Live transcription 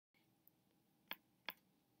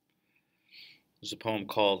There's a poem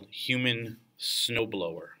called Human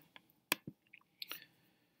Snowblower.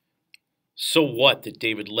 So what that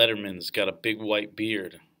David Letterman's got a big white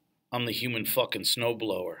beard? I'm the human fucking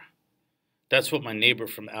snowblower. That's what my neighbor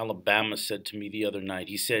from Alabama said to me the other night.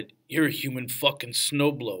 He said, "You're a human fucking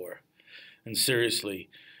snowblower." And seriously,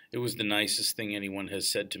 it was the nicest thing anyone has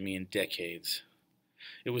said to me in decades.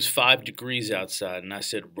 It was 5 degrees outside, and I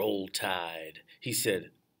said, "Roll Tide." He said,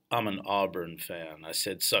 "I'm an Auburn fan." I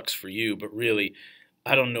said, "Sucks for you, but really,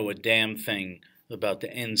 I don't know a damn thing about the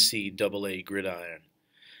NCAA gridiron.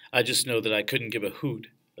 I just know that I couldn't give a hoot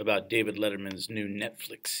about David Letterman's new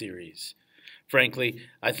Netflix series. Frankly,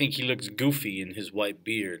 I think he looks goofy in his white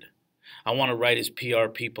beard. I want to write his PR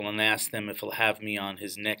people and ask them if he'll have me on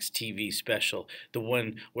his next TV special, the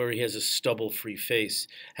one where he has a stubble-free face.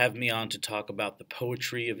 Have me on to talk about the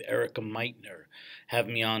poetry of Erica Meitner. Have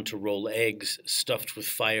me on to roll eggs stuffed with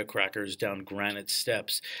firecrackers down granite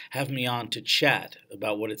steps. Have me on to chat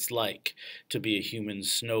about what it's like to be a human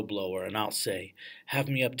snowblower. And I'll say, have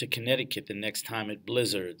me up to Connecticut the next time it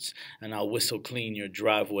blizzards, and I'll whistle clean your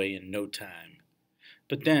driveway in no time.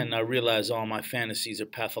 But then I realize all my fantasies are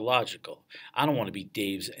pathological. I don't want to be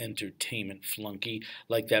Dave's entertainment flunky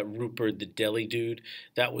like that Rupert the deli dude.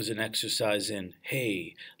 That was an exercise in,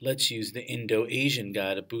 hey, let's use the Indo-Asian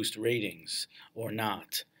guy to boost ratings. Or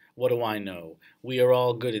not. What do I know? We are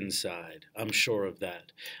all good inside. I'm sure of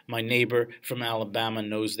that. My neighbor from Alabama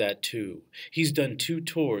knows that too. He's done 2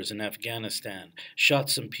 tours in Afghanistan, shot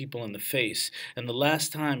some people in the face, and the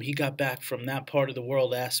last time he got back from that part of the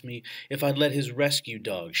world asked me if I'd let his rescue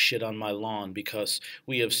dog shit on my lawn because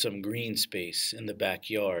we have some green space in the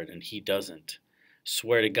backyard and he doesn't.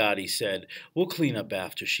 Swear to God, he said, we'll clean up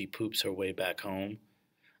after she poops her way back home.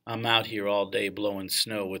 I'm out here all day blowing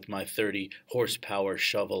snow with my 30-horsepower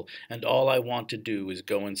shovel, and all I want to do is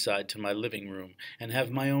go inside to my living room and have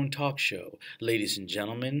my own talk show. Ladies and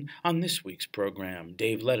gentlemen, on this week's program,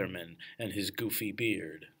 Dave Letterman and his goofy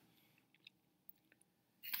beard.